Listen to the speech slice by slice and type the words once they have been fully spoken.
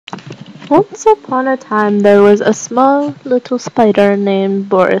Once upon a time, there was a small little spider named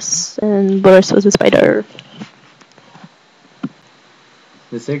Boris, and Boris was a spider.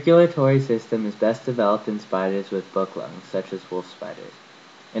 The circulatory system is best developed in spiders with book lungs, such as wolf spiders.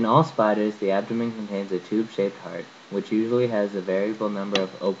 In all spiders, the abdomen contains a tube-shaped heart, which usually has a variable number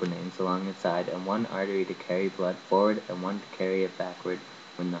of openings along its side and one artery to carry blood forward and one to carry it backward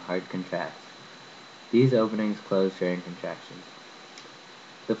when the heart contracts. These openings close during contractions.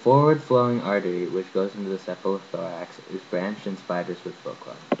 The forward-flowing artery, which goes into the cephalothorax, is branched in spiders with book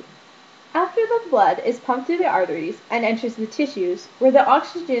lungs. After the blood is pumped through the arteries and enters the tissues, where the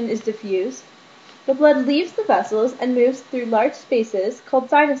oxygen is diffused, the blood leaves the vessels and moves through large spaces called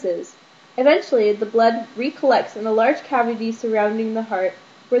sinuses. Eventually, the blood recollects in a large cavity surrounding the heart,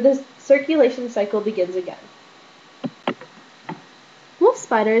 where the circulation cycle begins again. Wolf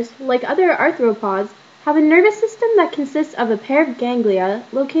spiders, like other arthropods, have a nervous system that consists of a pair of ganglia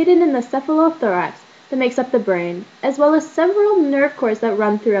located in the cephalothorax that makes up the brain, as well as several nerve cords that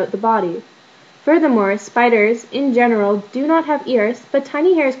run throughout the body. Furthermore, spiders, in general, do not have ears, but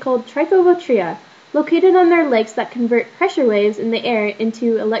tiny hairs called trichotillomania, located on their legs that convert pressure waves in the air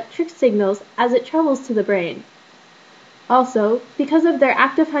into electric signals as it travels to the brain. Also, because of their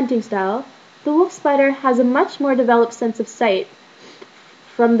active hunting style, the wolf spider has a much more developed sense of sight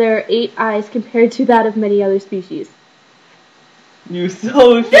from their 8 eyes compared to that of many other species. You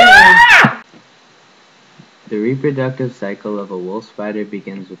so sad! The reproductive cycle of a wolf spider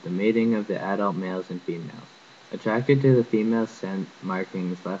begins with the mating of the adult males and females. Attracted to the female's scent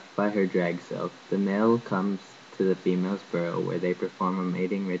markings left by her drag silk, the male comes to the female's burrow where they perform a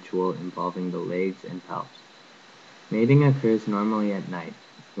mating ritual involving the legs and palps. Mating occurs normally at night.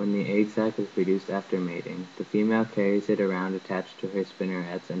 When the egg sac is produced after mating, the female carries it around attached to her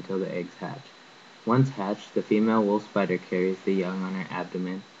spinnerets until the eggs hatch. Once hatched, the female wolf spider carries the young on her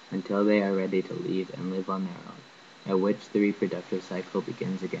abdomen until they are ready to leave and live on their own, at which the reproductive cycle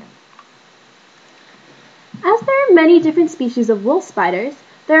begins again. As there are many different species of wolf spiders,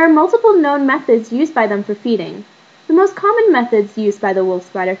 there are multiple known methods used by them for feeding. The most common methods used by the wolf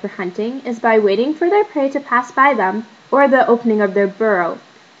spider for hunting is by waiting for their prey to pass by them, or the opening of their burrow,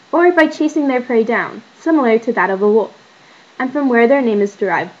 or by chasing their prey down, similar to that of a wolf, and from where their name is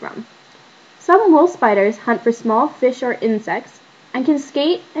derived from. Some wolf spiders hunt for small fish or insects, and can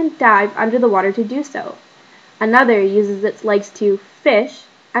skate and dive under the water to do so. Another uses its legs to fish,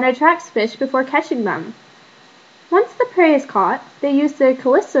 and attracts fish before catching them. Once the prey is caught, they use their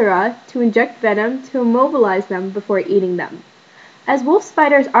chelicera to inject venom to immobilize them before eating them. As wolf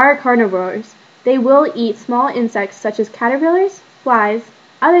spiders are carnivores, they will eat small insects such as caterpillars, flies,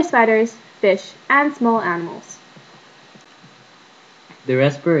 other spiders, fish, and small animals. The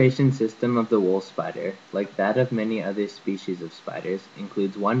respiration system of the wolf spider, like that of many other species of spiders,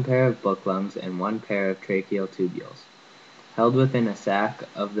 includes one pair of book lungs and one pair of tracheal tubules. Held within a sac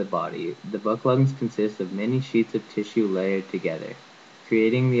of the body, the book lungs consist of many sheets of tissue layered together,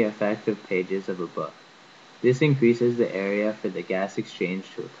 creating the effect of pages of a book. This increases the area for the gas exchange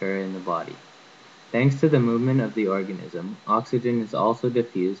to occur in the body. Thanks to the movement of the organism, oxygen is also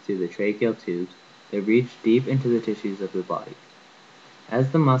diffused through the tracheal tubes that reach deep into the tissues of the body. As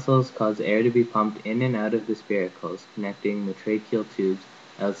the muscles cause air to be pumped in and out of the spiracles connecting the tracheal tubes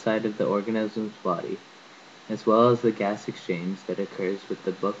outside of the organism's body, as well as the gas exchange that occurs with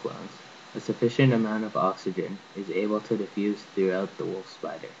the book lungs, a sufficient amount of oxygen is able to diffuse throughout the wolf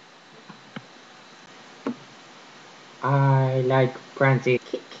spider. I like Prancy.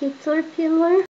 Caterpillar?